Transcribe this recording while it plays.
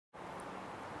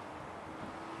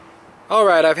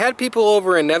Alright, I've had people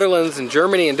over in Netherlands and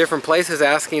Germany and different places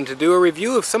asking to do a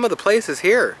review of some of the places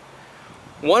here.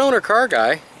 One owner car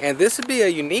guy, and this would be a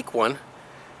unique one.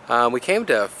 We came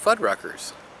to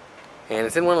Fuddruckers, and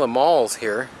it's in one of the malls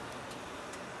here.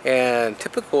 And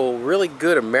typical, really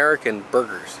good American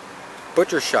burgers.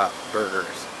 Butcher shop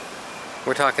burgers.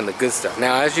 We're talking the good stuff.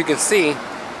 Now, as you can see,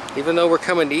 even though we're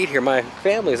coming to eat here, my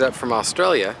family's up from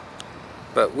Australia.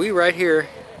 But we right here,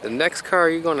 the next car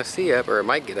you're going to see up, or it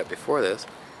might get up before this,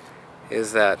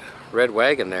 is that red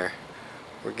wagon there.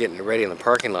 We're getting it ready in the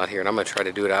parking lot here, and I'm going to try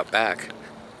to do it out back.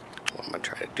 Well, I'm going to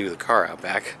try to do the car out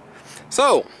back.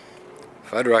 So,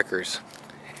 Fuddruckers.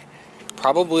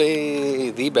 Probably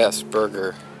the best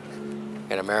burger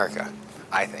in America,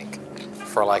 I think,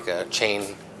 for like a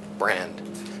chain brand.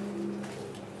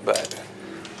 But,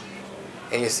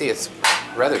 and you see it's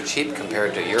rather cheap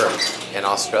compared to Europe and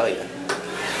Australia.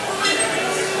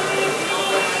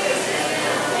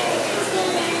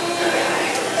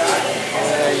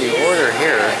 You order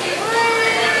here a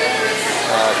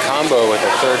combo with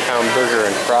a 3rd-pound burger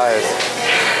and fries.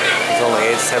 It's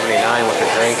only $8.79 with a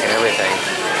drink and everything.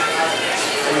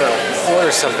 I'm gonna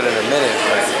order something in a minute,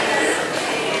 but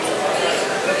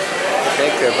I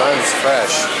think the bun's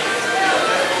fresh.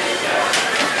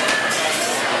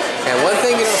 And one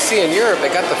thing you don't see in Europe,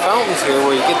 they got the fountains here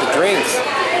where you get the drinks.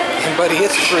 And buddy,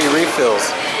 it's free refills.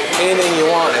 Anything you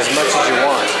want, as much as you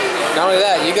want. Not only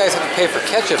that, you guys have to pay for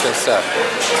ketchup and stuff.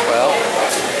 Well,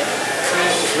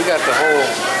 we got the whole,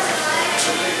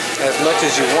 as much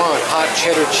as you want, hot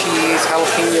cheddar cheese,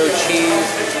 jalapeno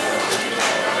cheese,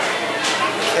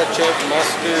 ketchup,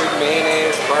 mustard,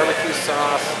 mayonnaise, barbecue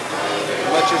sauce, as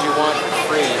much as you want for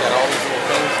free. You got all these little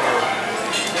things here,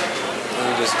 and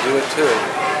you just do it to it.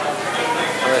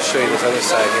 I'm going to show you this other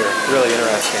side here. Really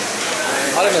interesting.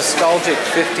 A lot of nostalgic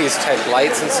 50s type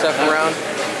lights and stuff around.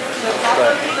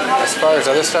 But as far as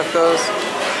other stuff goes,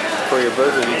 for your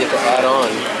burger you get to add on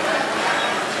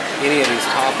any of these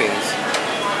toppings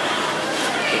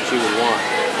that you would want.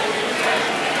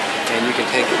 And you can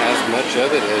take as much of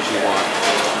it as you want.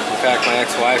 In fact, my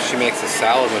ex-wife, she makes a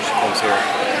salad when she comes here.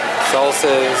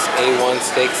 Salsas, A1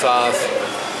 steak sauce,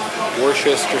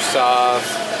 Worcester sauce,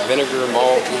 vinegar,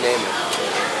 malt, you name it.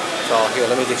 It's all here.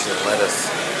 Let me get you the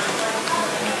lettuce.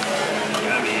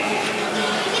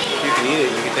 Eat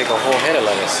it, you can take a whole head of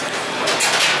lettuce.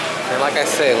 And like I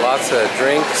say, lots of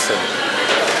drinks,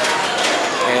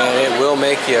 and it will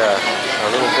make you a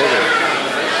little bigger.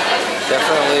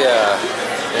 Definitely a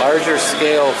larger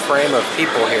scale frame of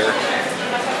people here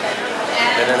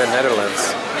than in the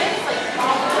Netherlands.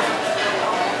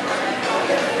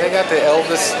 They got the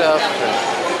Elvis stuff and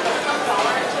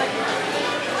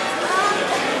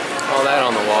all that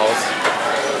on the walls.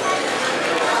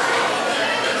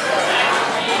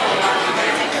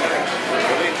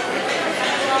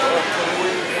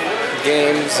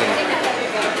 Games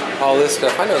and all this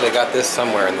stuff. I know they got this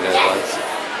somewhere in the Netherlands.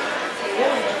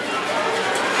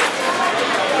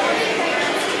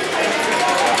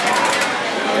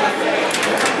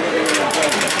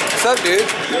 What's up, dude?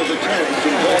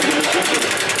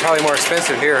 Probably more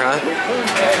expensive here, huh?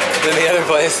 Than the other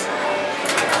place.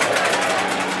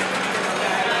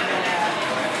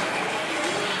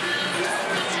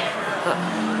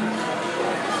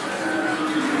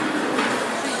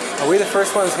 Are we the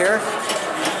first ones here?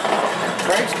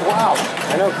 Craig's? Wow.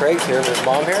 I know Craig's here. Is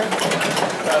Mom here?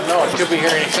 No, it should be here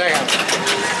any second.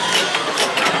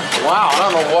 Wow, I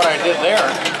don't know what I did there.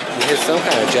 You hit some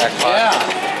kind of jackpot. Yeah.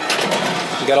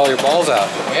 You got all your balls out.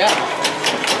 Yeah.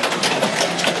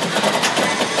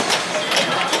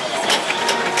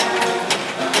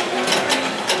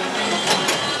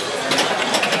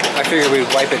 I figured we'd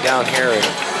wipe it down here and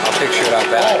I'll picture it out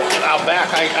back. Oh, out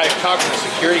back. I talked to the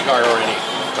security guard already.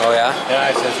 Oh, yeah?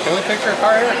 Yeah, I says, can we picture a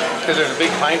car here? Because there's a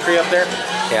big pine tree up there.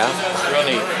 Yeah. It's real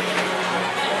neat.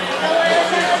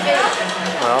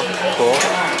 Well, cool.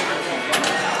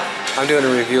 I'm doing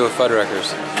a review of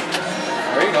Fuddruckers.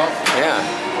 There you go. Yeah.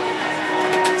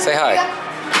 Say hi.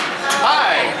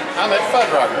 Hi, I'm at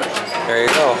Fuddruckers. There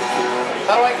you go.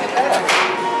 How do I get that?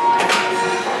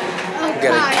 Oh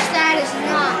gosh, that is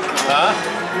not good. Huh?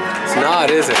 It's not,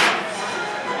 is it?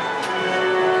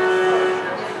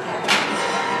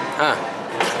 Huh.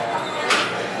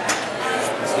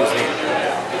 Excuse me.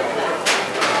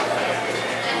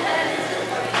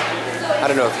 I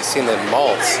don't know if you've seen the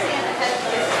malts.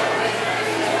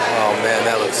 Oh man,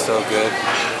 that looks so good.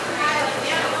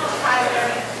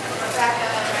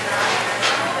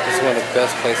 This is one of the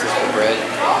best places for bread.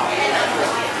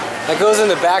 That goes in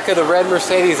the back of the red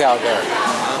Mercedes out there.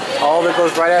 All of it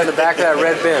goes right out of the back of that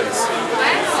red Benz.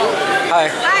 Hi.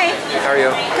 Hi. How are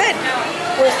you? Good.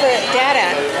 Where's the dad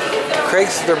at?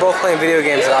 Craig's, they're both playing video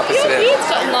games at opposite Your ends. beard's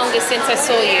gotten longer since I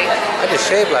saw you. I just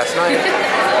shaved last night.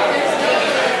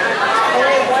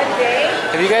 Only one day?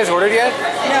 Have you guys ordered yet?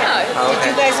 No. Oh,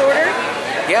 okay. Did you guys order?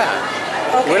 Yeah.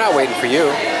 Okay. We're not waiting for you.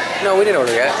 No, we didn't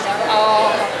order yet.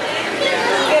 Oh.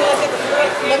 Okay,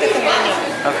 look at the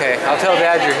menu. Okay, I'll tell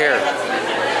Dad you're here.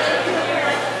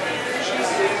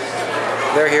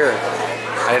 They're here.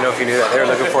 I didn't know if you knew that. They were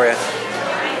looking for you.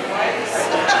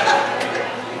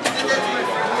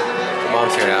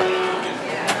 Mom's here now.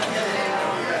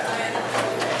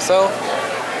 So,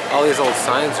 all these old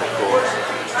signs are cool.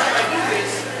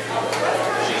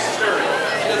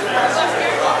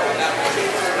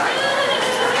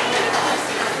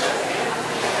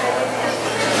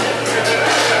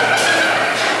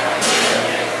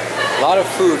 A lot of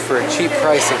food for a cheap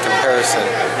price in comparison.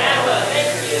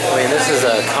 I mean, this is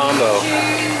a combo.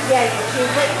 You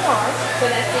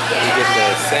get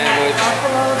the sandwich,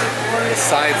 the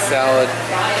side salad,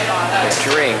 a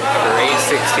drink for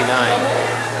 $8.69.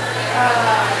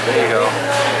 There you go.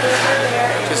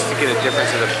 Just to get a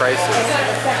difference of the prices.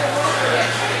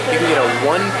 You can get a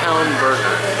 1-pound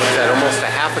burger, which is at almost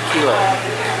a half a kilo,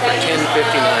 for $10.59.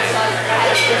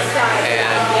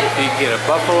 And if you get a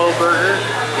buffalo burger,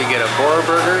 you get a boar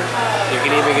burger, you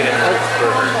can even get an elk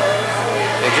burger.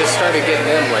 They just started getting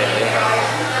them lately.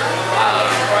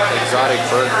 Exotic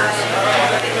burgers.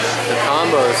 The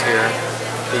combos here,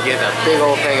 you get a big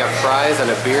old thing of fries and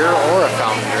a beer or a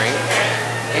fountain drink,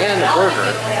 and a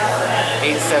burger,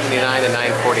 $8.79 to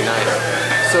 $9.49.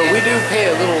 So we do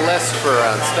pay a little less for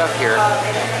stuff here.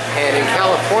 And in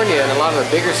California and a lot of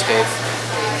the bigger states,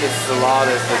 it's the law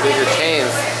that the bigger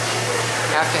chains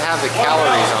have to have the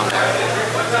calories on there.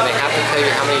 And they have to tell you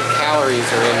how many calories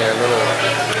are in their little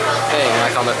thing,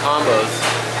 like on the combos.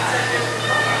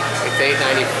 It's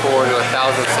 $8.94 to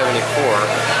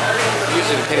 $1,074,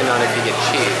 usually depending on if you get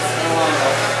cheese.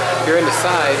 If you're into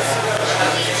sides,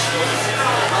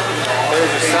 there's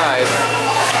your sides.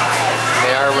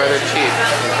 They are rather cheap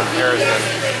in comparison.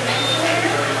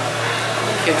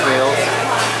 Kids meals.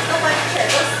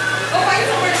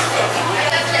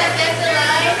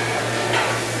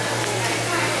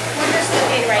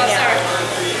 Right now.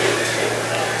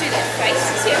 Do that face.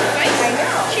 See her face? I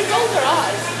know. She rolled her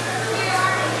eyes.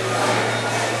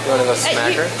 You want to go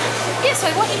smack her? Yes,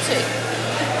 I want you to.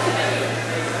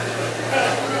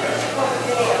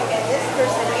 And this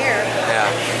person here. Yeah.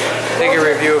 Take a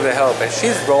review of the help, and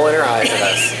she's rolling her eyes at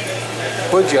us.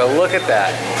 Would you look at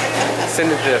that?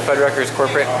 Send it to Fuddruckers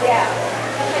corporate. Yeah.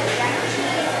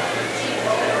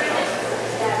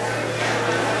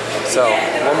 So,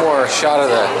 one more shot of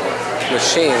the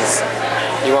machines.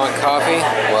 You want coffee?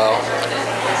 Well,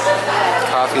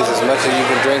 coffee is as much as you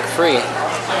can drink free.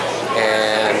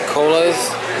 And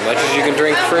colas, as much as you can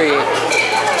drink free.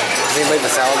 Does anybody have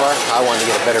the salad bar? I wanted to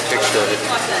get a better picture of it.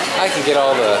 I can get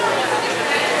all the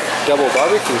double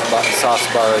barbecue sauce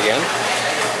bar again.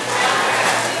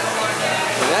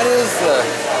 And that is the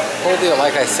whole deal.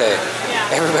 Like I say,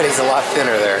 everybody's a lot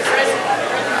thinner there.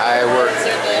 I work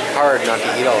hard not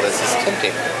to eat all this. It's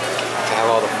tempting to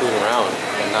have all the food around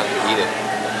and not to eat it.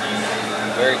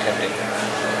 Very tempting.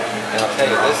 And I'll tell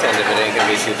you, this end of it ain't going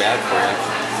to be too bad for you.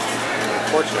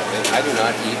 Unfortunately, I do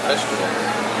not eat vegetables.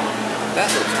 That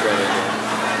looks brilliant.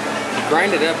 You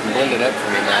grind it up and blend it up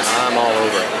for me, man. I'm all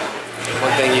over it.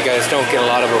 One thing you guys don't get a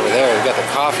lot of over there, you got the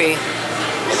coffee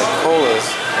and the colas,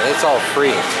 and it's all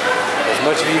free. As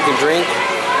much as you can drink,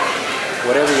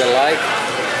 whatever you like.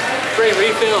 Free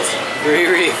refills. Free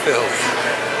refills.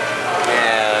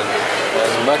 And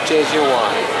as much as you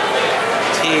want.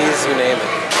 Teas, you name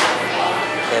it.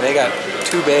 And they got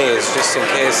 2 bays just in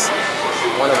case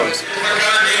one of them's...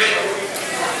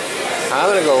 I'm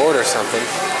gonna go order something.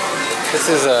 This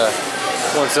is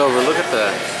once over. Look at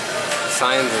the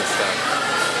signs and stuff.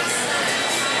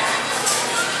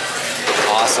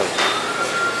 Awesome.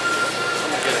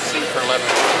 Get a seat for 11.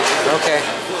 Okay.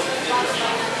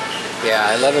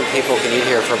 Yeah, 11 people can eat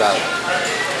here for about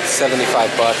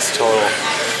 $75 total.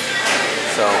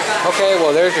 So, okay,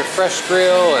 well there's your fresh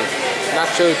grill and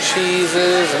nacho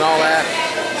cheeses and all that.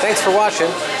 Thanks for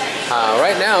watching.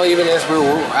 Right now, even as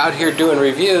we're out here doing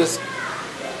reviews,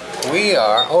 we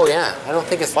are, oh yeah, I don't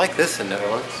think it's like this in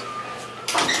Netherlands.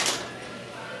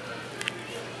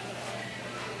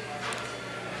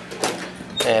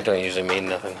 That don't usually mean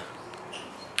nothing.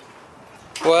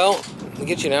 Well, to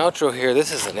get you an outro here,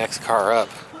 this is the next car up.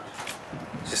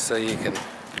 Just so you can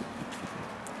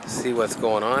see what's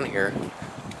going on here.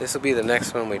 This will be the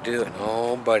next one we do. And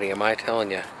oh buddy, am I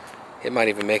telling you, it might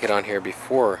even make it on here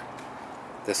before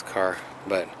this car.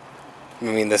 But, I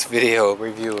mean this video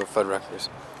review of Fuddruckers.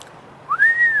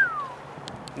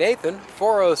 Nathan,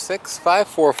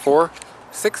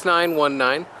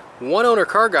 406-544-6919,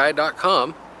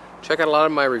 oneownercarguy.com. Check out a lot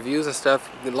of my reviews and stuff.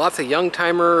 Lots of young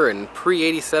timer and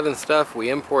pre-87 stuff. We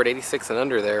import 86 and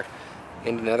under there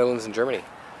into Netherlands and Germany.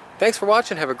 Thanks for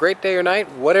watching. Have a great day or night,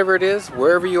 whatever it is,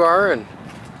 wherever you are, and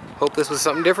hope this was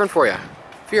something different for you.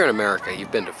 If you're in America,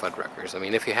 you've been to Fuddruckers. I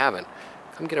mean, if you haven't,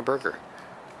 come get a burger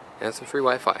and some free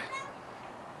Wi-Fi.